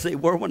vivid as they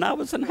were when I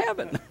was in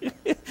heaven.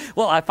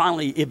 Well, I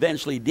finally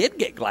eventually did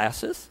get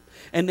glasses.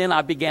 And then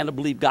I began to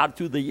believe God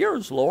through the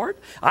years, Lord.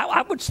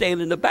 I would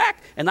stand in the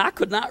back, and I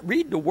could not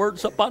read the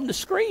words up on the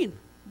screen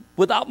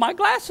without my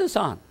glasses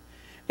on.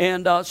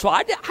 And so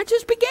I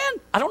just began.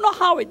 I don't know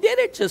how I did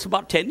it. Just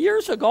about 10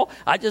 years ago,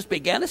 I just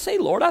began to say,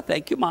 Lord, I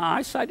thank you my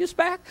eyesight is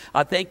back.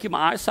 I thank you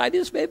my eyesight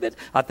is vivid.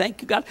 I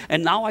thank you, God.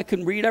 And now I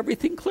can read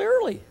everything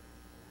clearly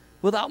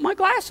without my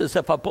glasses.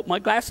 If I put my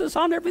glasses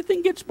on,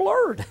 everything gets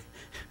blurred.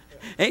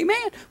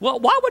 Amen. Well,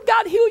 why would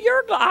God heal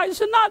your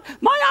eyes and not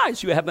my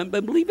eyes? You haven't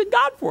been believing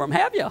God for them,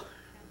 have you?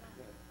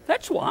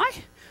 That's why.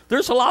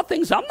 There's a lot of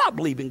things I'm not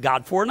believing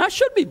God for, and I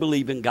should be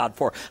believing God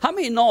for. How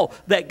many know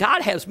that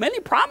God has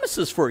many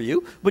promises for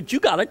you, but you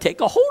got to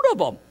take a hold of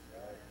them?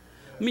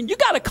 You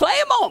got to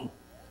claim them.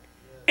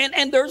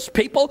 And there's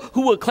people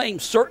who will claim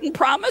certain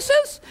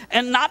promises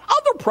and not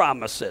other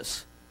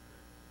promises.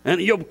 And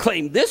you'll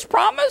claim this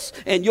promise,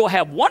 and you'll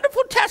have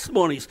wonderful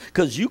testimonies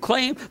because you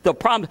claim the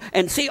promise.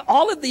 And see,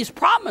 all of these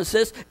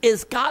promises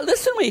is God.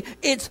 Listen to me.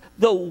 It's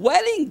the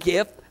wedding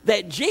gift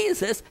that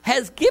Jesus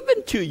has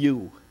given to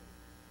you.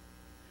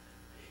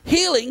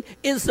 Healing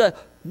is a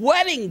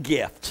wedding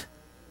gift.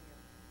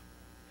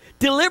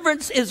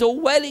 Deliverance is a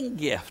wedding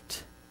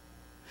gift.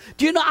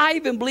 Do you know, I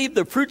even believe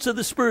the fruits of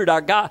the Spirit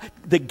are God,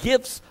 the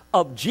gifts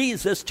of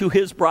Jesus to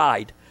his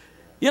bride.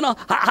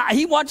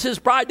 He wants his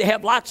bride to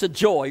have lots of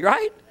joy,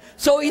 right?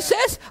 So he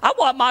says, I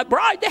want my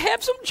bride to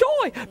have some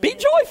joy. Be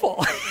joyful.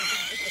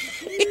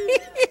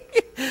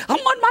 I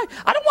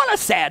don't want a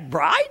sad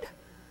bride.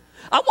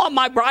 I want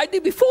my bride to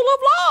be full of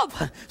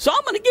love. So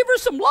I'm going to give her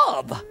some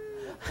love.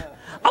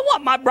 I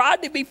want my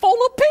bride to be full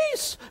of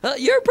peace.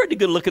 You're a pretty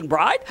good-looking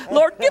bride.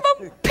 Lord, give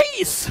them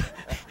peace.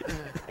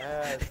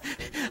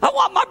 I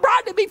want my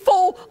bride to be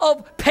full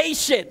of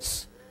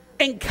patience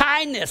and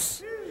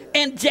kindness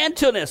and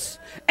gentleness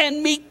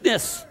and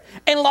meekness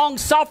and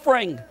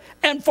long-suffering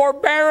and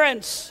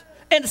forbearance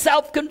and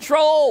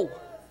self-control.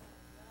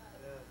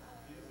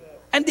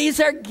 And these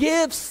are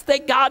gifts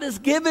that God has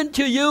given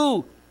to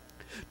you.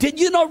 Did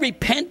you know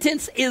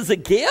repentance is a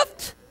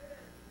gift?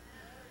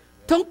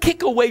 Don't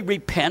kick away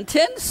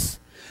repentance.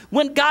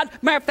 When God,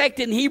 matter of fact,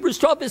 in Hebrews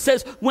 12, it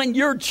says, when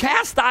you're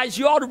chastised,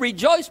 you ought to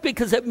rejoice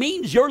because it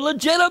means you're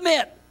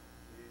legitimate.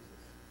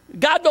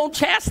 God don't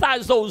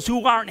chastise those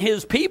who aren't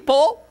his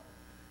people.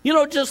 You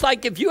know, just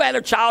like if you had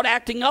a child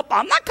acting up,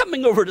 I'm not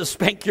coming over to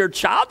spank your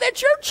child.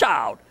 That's your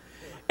child.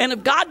 And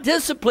if God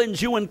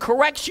disciplines you and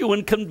corrects you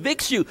and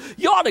convicts you,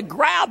 you ought to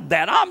grab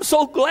that. I'm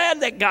so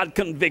glad that God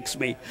convicts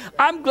me.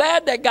 I'm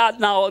glad that God,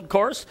 now of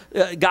course,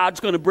 God's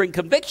going to bring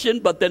conviction,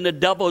 but then the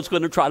devil is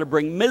going to try to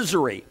bring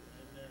misery.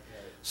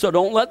 So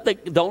don't let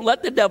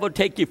the devil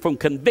take you from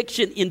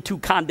conviction into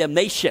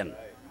condemnation.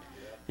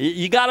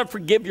 You got to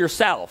forgive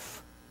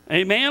yourself.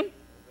 Amen?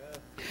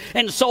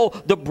 And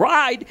so the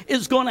bride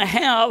is going to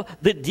have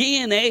the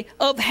DNA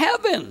of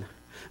heaven.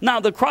 Now,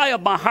 the cry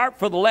of my heart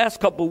for the last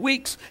couple of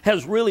weeks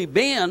has really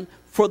been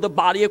for the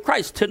body of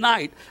Christ.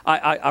 Tonight,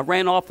 I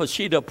ran off a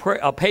sheet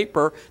of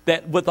paper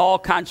that with all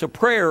kinds of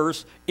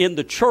prayers in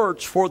the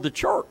church for the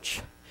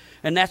church.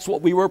 And that's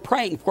what we were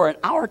praying for an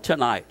hour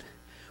tonight.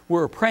 We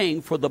were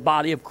praying for the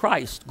body of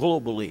Christ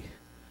globally.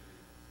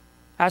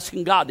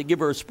 Asking God to give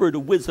her a spirit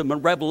of wisdom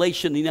and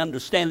revelation and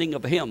understanding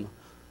of Him.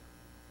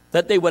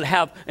 That they would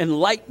have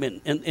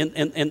enlightenment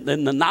in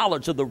the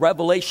knowledge of the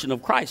revelation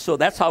of Christ. So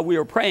that's how we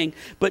were praying.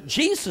 But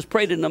Jesus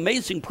prayed an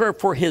amazing prayer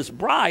for His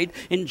bride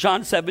in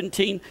John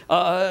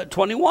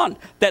 17:21.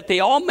 That they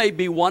all may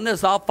be one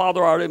as thou,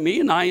 Father, art in me,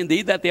 and I in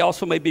thee, that they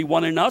also may be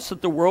one in us,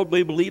 that the world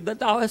may believe that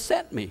thou hast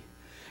sent me.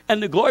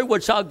 And the glory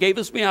which thou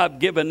gavest me I have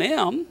given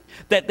them,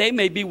 that they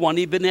may be one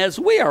even as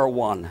we are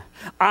one.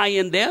 I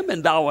in them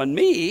and thou in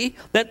me,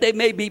 that they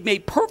may be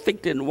made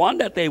perfect in one,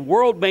 that the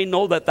world may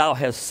know that thou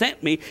hast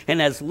sent me and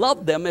hast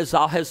loved them as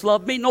thou hast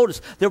loved me.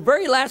 Notice, the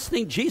very last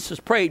thing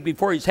Jesus prayed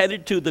before He's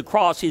headed to the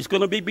cross, He's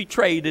going to be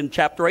betrayed in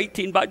chapter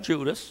 18 by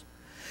Judas.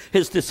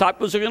 His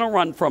disciples are going to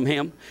run from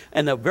Him.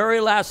 And the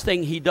very last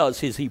thing He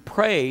does is He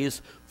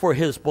prays for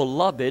His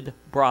beloved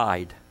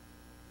bride.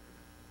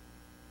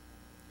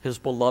 His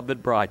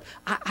beloved bride.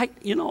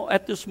 You know,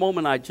 at this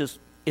moment,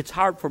 it's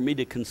hard for me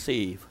to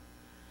conceive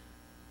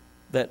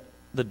that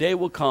the day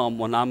will come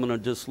when I'm going to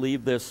just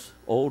leave this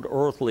old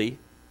earthly,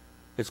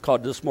 it's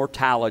called this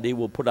mortality,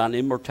 we'll put on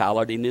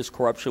immortality, and this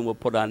corruption will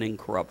put on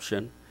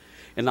incorruption.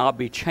 And I'll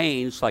be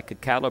changed like a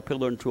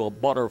caterpillar into a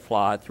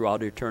butterfly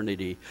throughout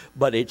eternity.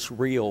 But it's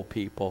real,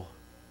 people.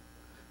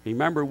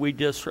 Remember, we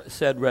just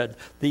read,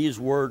 these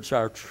words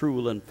are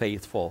true and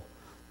faithful.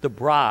 The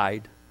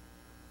bride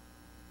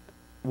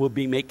will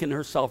be making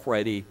herself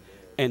ready,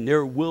 and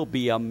there will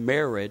be a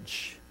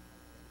marriage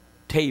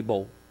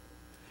table,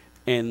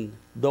 and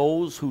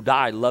those who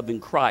die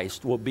loving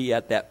Christ will be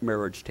at that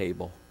marriage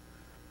table.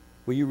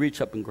 Will you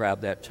reach up and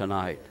grab that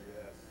tonight?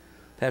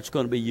 That's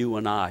going to be you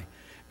and I.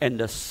 And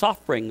the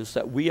sufferings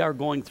that we are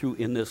going through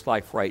in this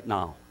life right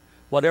now,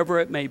 whatever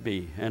it may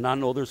be, and I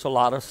know there's a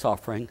lot of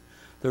suffering,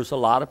 there's a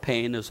lot of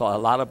pain, there's a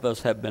lot of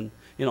us have been,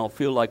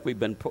 feel like we've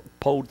been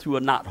pulled through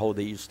a knothole,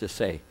 they used to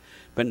say.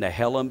 Been to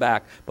hell and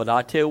back. But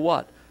I tell you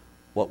what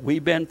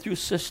we've been through,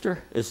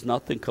 sister, is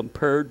nothing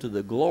compared to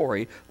the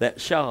glory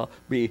that shall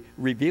be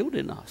revealed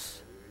in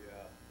us.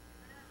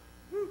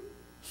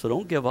 So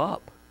don't give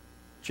up.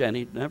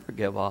 Jenny, never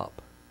give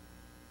up.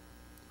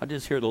 I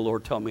just hear the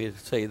Lord tell me to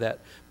say that.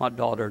 My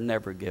daughter,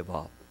 never give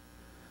up.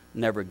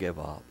 Never give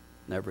up.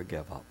 Never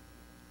give up.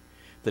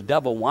 The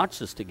devil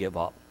wants us to give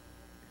up.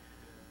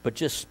 But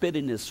just spit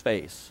in his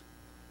face.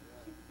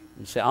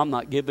 And say, I'm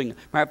not giving.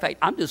 Matter of fact,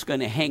 I'm just going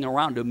to hang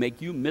around to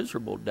make you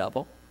miserable,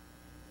 devil.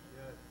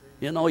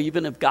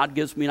 Even if God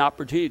gives me an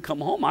opportunity to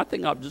come home, I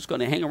think I'm just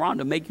going to hang around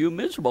to make you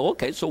miserable.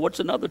 Okay, so what's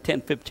another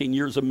 10, 15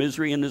 years of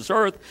misery in this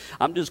earth?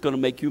 I'm just going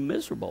to make you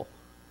miserable.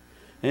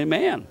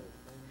 Amen.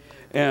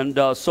 And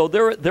so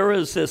there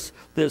is this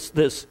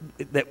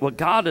that what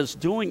God is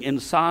doing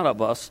inside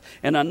of us.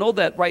 And I know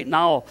that right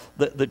now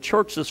the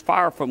church is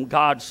far from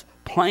God's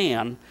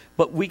plan,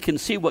 but we can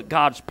see what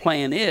God's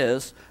plan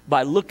is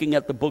by looking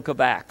at the book of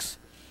Acts.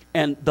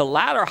 And the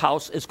latter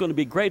house is going to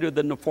be greater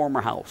than the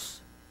former house.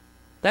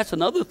 That's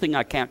another thing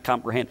I can't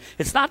comprehend.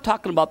 It's not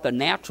talking about the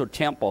natural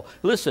temple.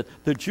 Listen,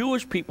 the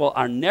Jewish people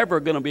are never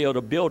going to be able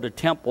to build a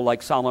temple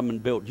like Solomon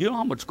built. You know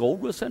how much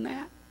gold was in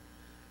that?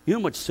 You know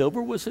how much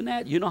silver was in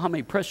that? You know how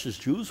many precious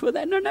jewels were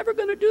there? And they're never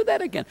going to do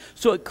that again.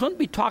 So it couldn't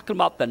be talking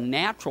about the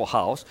natural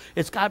house.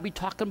 It's got to be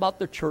talking about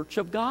the church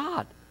of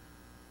God.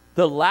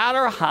 The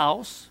latter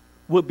house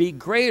will be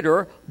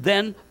greater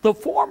than the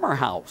former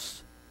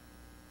house.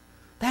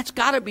 That's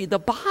got to be the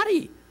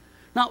body.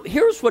 Now,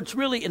 here's what's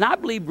really, and I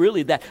believe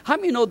really that, how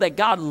many know that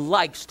God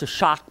likes to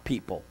shock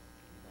people?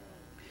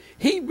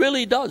 He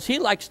really does. He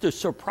likes to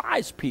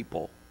surprise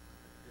people.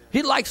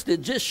 He likes to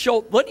just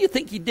show, what do you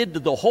think He did to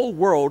the whole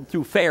world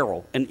through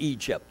Pharaoh in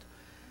Egypt?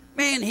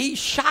 Man, He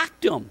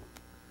shocked them.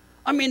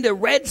 I mean, the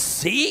Red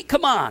Sea,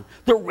 come on.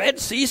 The Red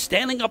Sea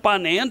standing up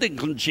on end and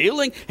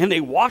congealing, and they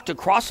walked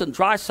across on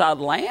dry side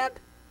land.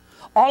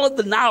 All of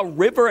the Nile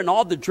River and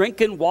all the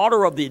drinking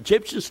water of the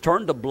Egyptians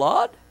turned to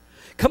blood.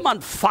 Come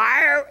on,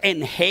 fire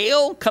and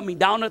hail coming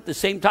down at the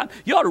same time.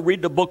 You ought to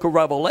read the book of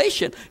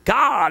Revelation.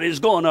 God is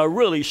going to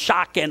really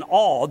shock and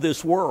awe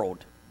this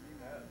world.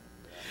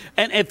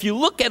 And if you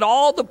look at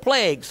all the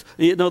plagues,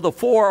 you know, the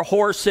 4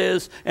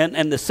 horses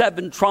and the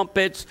 7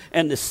 trumpets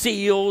and the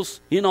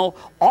seals, you know,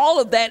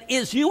 all of that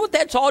is, you know what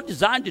that's all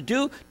designed to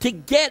do? To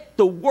get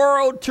the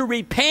world to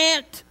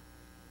repent.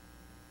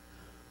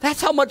 That's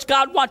how much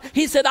God wants.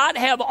 He said, I'd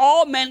have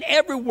all men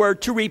everywhere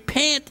to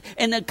repent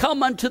and to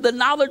come unto the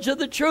knowledge of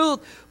the truth.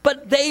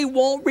 But they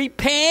won't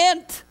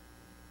repent.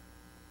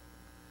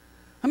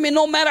 I mean,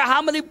 no matter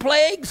how many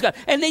plagues.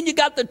 And then you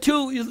got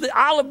the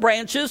olive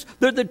branches.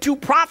 They're the 2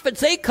 prophets.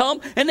 They come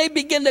and they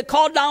begin to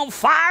call down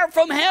fire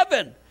from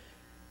heaven.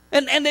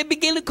 And they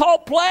begin to call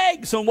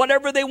plagues on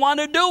whatever they want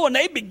to do. And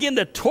they begin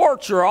to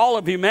torture all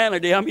of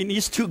humanity. I mean,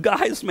 these 2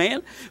 guys,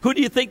 man, who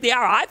do you think they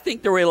are? I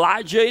think they're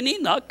Elijah and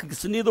Enoch,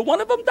 because neither one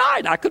of them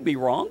died. I could be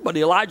wrong, but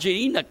Elijah and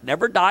Enoch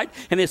never died.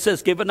 And it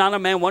says, given not a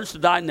man once to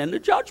die and then the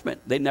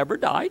judgment. They never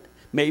died.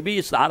 Maybe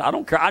it's not. I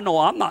don't care. I know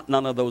I'm not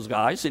none of those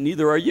guys, and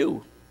neither are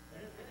you.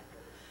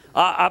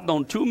 I've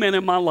known 2 men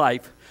in my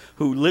life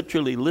who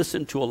literally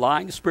listened to a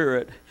lying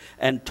spirit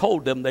and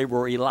told them they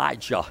were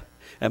Elijah.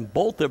 And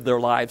both of their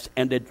lives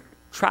ended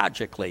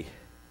tragically.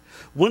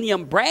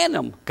 William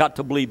Branham got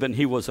to believing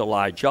he was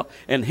Elijah,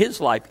 and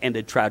his life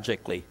ended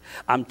tragically.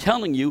 I'm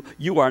telling you,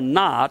 you are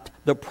not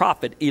the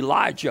prophet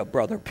Elijah,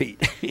 Brother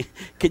Pete.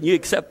 Can you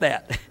accept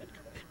that?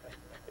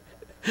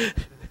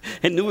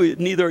 And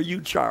neither are you,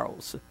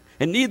 Charles.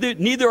 And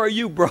neither are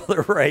you,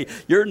 Brother Ray.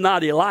 You're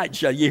not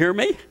Elijah. You hear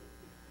me?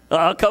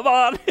 Oh, come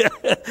on.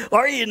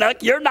 Or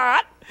Enoch, you're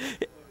not.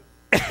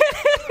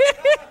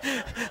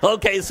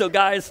 Okay, so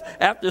guys,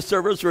 after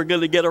service, we're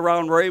going to get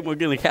around Ray and we're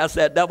going to cast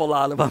that devil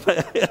out of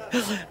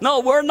him. No,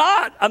 we're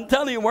not. I'm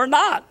telling you, we're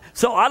not.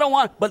 So I don't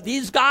want, but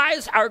these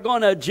guys are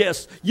going to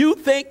just, you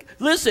think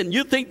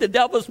the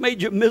devil's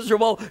made you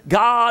miserable.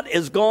 God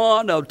is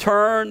going to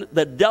turn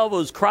the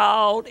devil's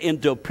crowd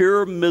into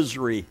pure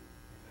misery.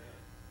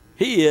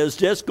 He is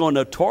just going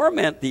to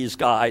torment these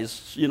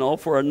guys, you know,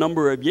 for a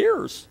number of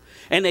years.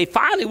 And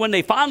when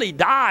they finally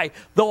die,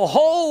 the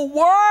whole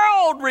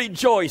world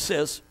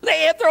rejoices.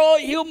 They throw a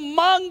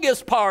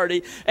humongous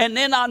party. And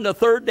then on the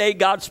 3rd day,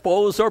 God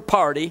spoils their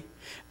party.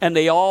 And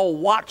they all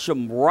watch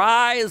them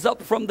rise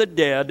up from the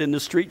dead in the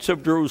streets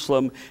of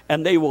Jerusalem.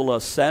 And they will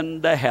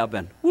ascend to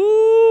heaven.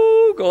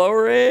 Woo,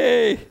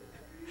 glory.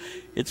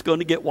 It's going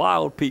to get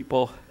wild,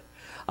 people.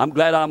 I'm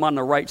glad I'm on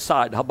the right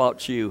side. How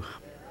about you?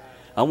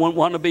 I wouldn't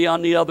want to be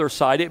on the other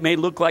side. It may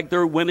look like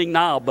they're winning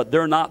now, but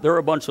they're not. They're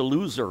a bunch of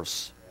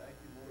losers.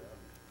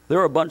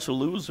 They're a bunch of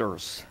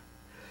losers.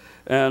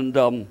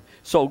 And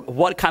so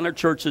what kind of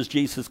church is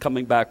Jesus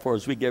coming back for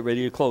as we get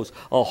ready to close?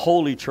 A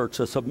holy church,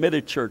 a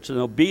submitted church, an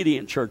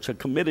obedient church, a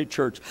committed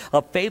church,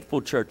 a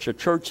faithful church, a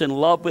church in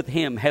love with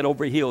him, head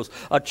over heels,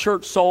 a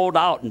church sold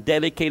out and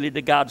dedicated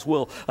to God's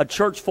will, a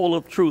church full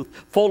of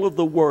truth, full of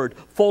the word,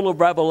 full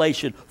of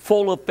revelation,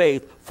 full of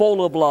faith,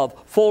 full of love,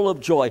 full of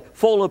joy,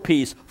 full of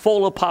peace,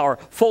 full of power,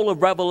 full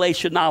of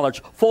revelation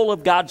knowledge, full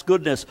of God's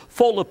goodness,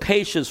 full of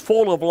patience,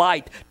 full of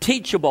light,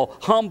 teachable,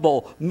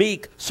 humble,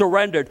 meek,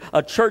 surrendered.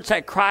 A church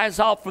that cries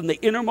out from the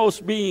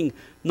innermost being,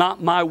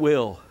 not my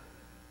will,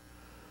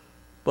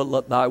 but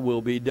let thy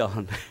will be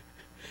done.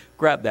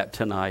 Grab that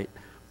tonight.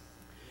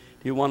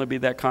 Do you want to be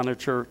that kind of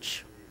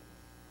church?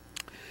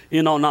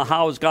 You know, now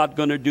how is God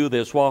going to do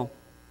this? Well,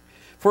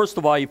 first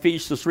of all,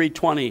 Ephesians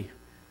 3:20.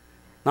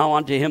 Now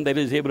unto him that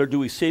is able to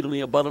do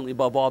exceedingly abundantly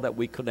above all that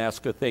we could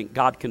ask or think.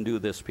 God can do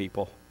this,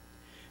 people.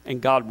 And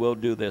God will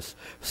do this.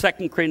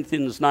 2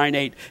 Corinthians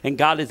 9:8. And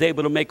God is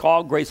able to make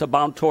all grace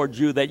abound towards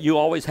you, that you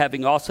always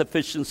having all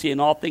sufficiency in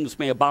all things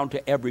may abound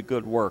to every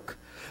good work.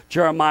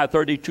 Jeremiah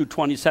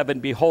 32:27.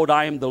 Behold,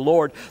 I am the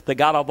Lord, the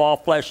God of all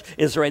flesh.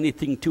 Is there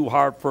anything too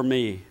hard for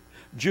me?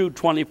 Jude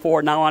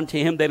 24. Now unto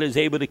him that is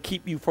able to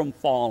keep you from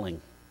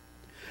falling,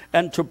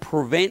 and to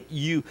present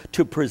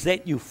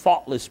you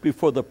faultless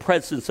before the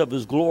presence of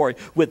his glory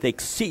with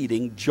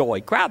exceeding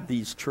joy. Grab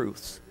these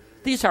truths.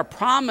 These are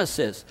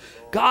promises.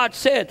 God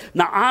said,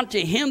 now unto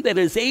him that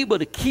is able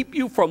to keep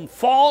you from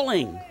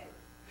falling,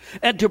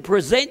 and to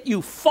present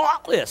you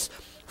faultless,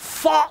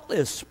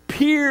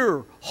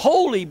 pure,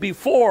 holy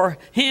before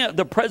him,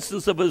 the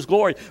presence of his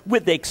glory,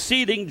 with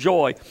exceeding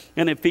joy.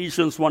 In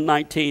Ephesians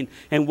 1:19,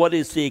 and what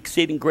is the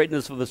exceeding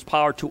greatness of his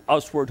power to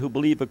usward who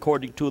believe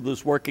according to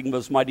this working of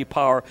his mighty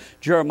power.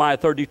 Jeremiah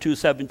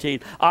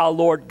 32:17, our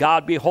Lord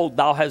God, behold,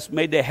 thou hast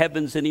made the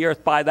heavens and the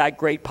earth by thy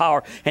great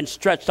power and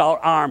stretched out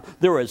arm.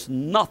 There is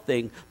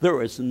nothing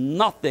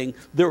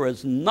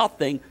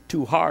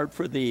too hard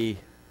for thee.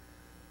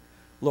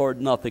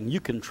 Lord, nothing. You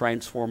can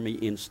transform me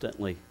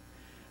instantly.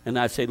 And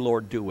I say,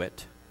 Lord, do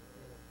it.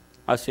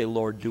 I say,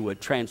 Lord, do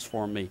it.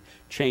 Transform me.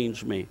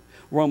 change me.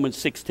 Romans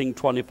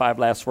 16:25,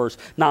 last verse.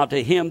 Now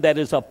to him that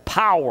is of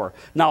power,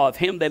 now of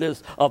him that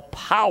is of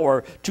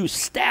power to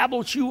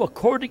establish you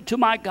according to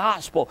my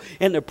gospel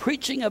and the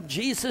preaching of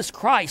Jesus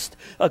Christ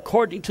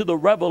according to the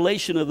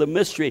revelation of the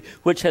mystery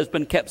which has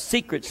been kept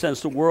secret since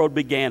the world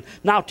began.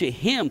 Now to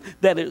him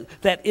that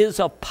is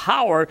of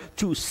power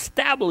to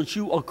establish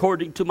you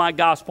according to my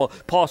gospel.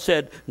 Paul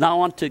said,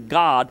 now unto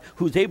God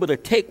who's able to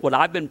take what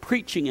I've been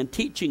preaching and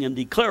teaching and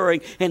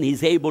declaring, and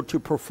he's able to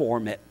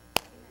perform it.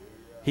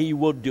 He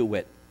will do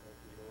it.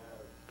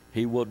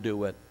 He will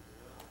do it.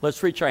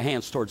 Let's reach our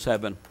hands towards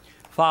heaven.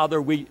 Father,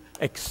 we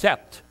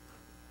accept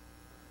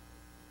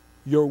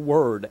your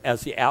word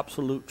as the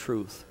absolute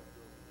truth.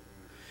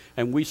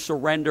 And we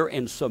surrender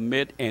and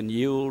submit and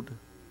yield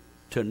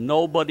to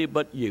nobody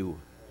but you.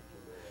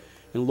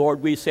 And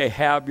Lord, we say,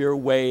 have your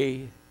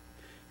way,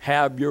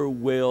 have your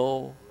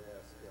will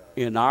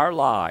in our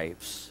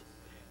lives,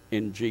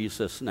 in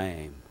Jesus'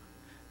 name.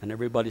 And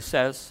everybody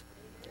says,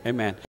 amen.